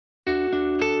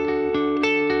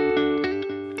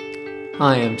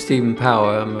Hi, I'm Stephen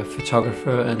Power. I'm a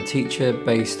photographer and teacher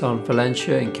based on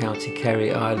Valentia in County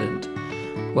Kerry, Ireland.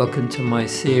 Welcome to my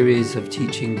series of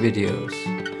teaching videos.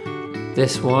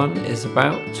 This one is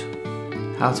about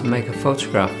how to make a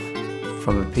photograph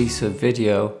from a piece of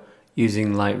video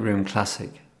using Lightroom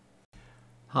Classic.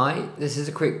 Hi, this is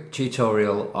a quick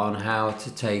tutorial on how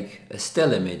to take a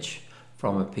still image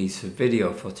from a piece of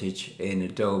video footage in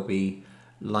Adobe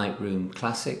Lightroom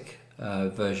Classic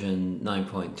version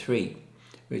 9.3,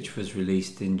 which was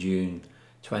released in June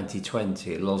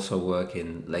 2020. It'll also work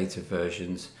in later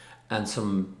versions and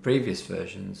some previous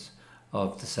versions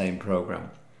of the same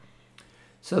program.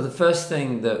 So the first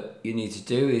thing that you need to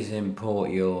do is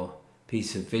import your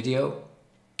piece of video,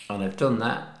 and I've done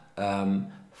that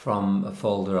from a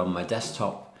folder on my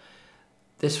desktop.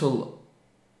 This will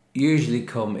usually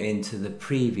come into the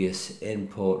previous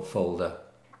import folder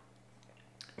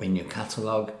in your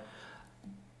catalog.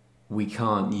 We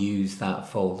can't use that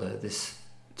folder. This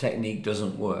technique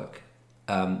doesn't work.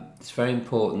 It's very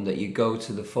important that you go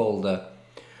to the folder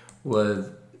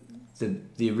where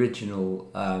the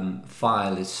original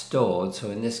file is stored.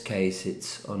 So in this case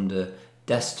it's under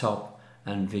desktop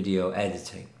and video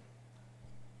editing.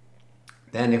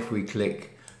 Then if we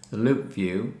click the loop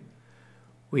view,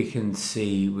 we can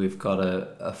see we've got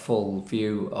a full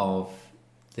view of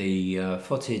the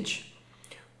footage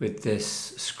with this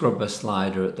scrubber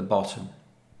slider at the bottom.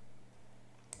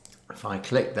 If I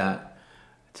click that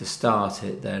to start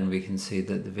it, then we can see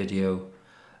that the video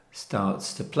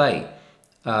starts to play.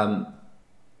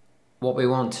 What we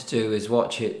want to do is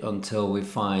watch it until we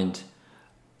find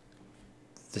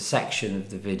the section of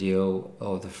the video,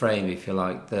 or the frame if you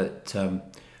like, that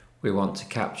we want to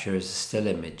capture as a still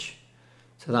image.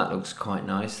 So that looks quite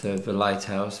nice. The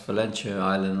lighthouse, Valentia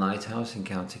Island Lighthouse in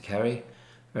County Kerry,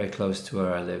 very close to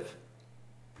where I live.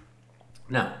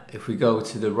 Now, if we go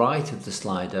to the right of the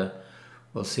slider,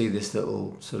 we'll see this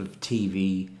little sort of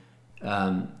TV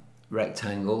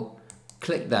rectangle.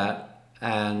 Click that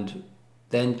and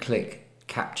then click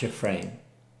Capture Frame.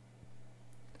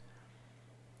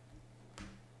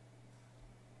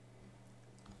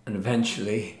 And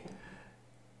eventually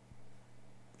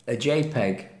a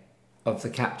JPEG of the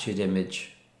captured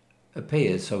image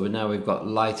appears. So now we've got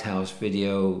Lighthouse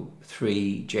Video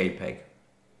 3 JPEG.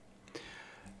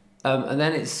 And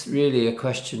then it's really a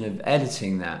question of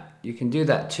editing that. You can do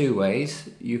that two ways.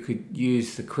 You could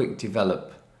use the Quick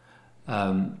Develop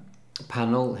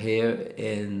panel here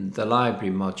in the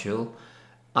Library module.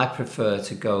 I prefer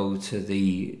to go to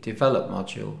the Develop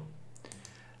module.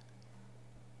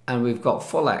 And we've got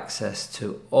full access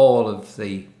to all of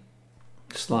the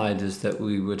sliders that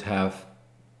we would have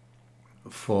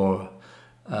for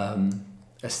a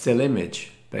still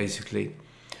image, basically.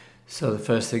 So the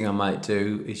first thing I might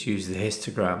do is use the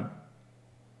histogram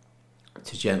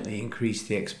to gently increase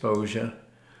the exposure.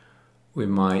 We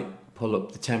might pull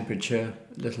up the temperature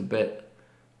a little bit,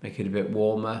 make it a bit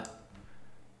warmer.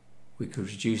 We could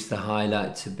reduce the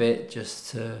highlights a bit just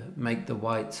to make the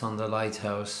whites on the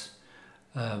lighthouse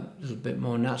a little bit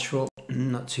more natural,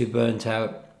 not too burnt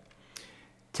out.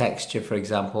 Texture, for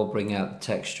example, bring out the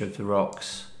texture of the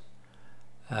rocks.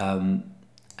 And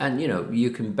you know, you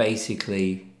can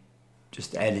basically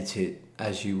just edit it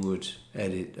as you would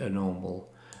edit a normal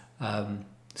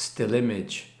still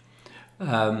image.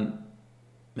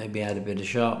 Maybe add a bit of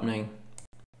sharpening,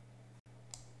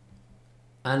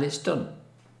 and it's done.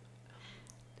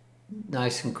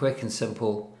 Nice and quick and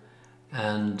simple,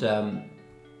 and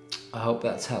I hope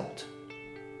that's helped.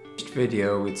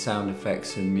 Video with sound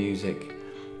effects and music,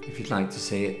 if you'd like to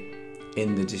see it,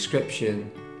 in the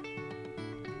description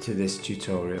to this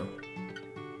tutorial.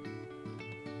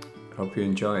 Hope you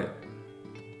enjoy it.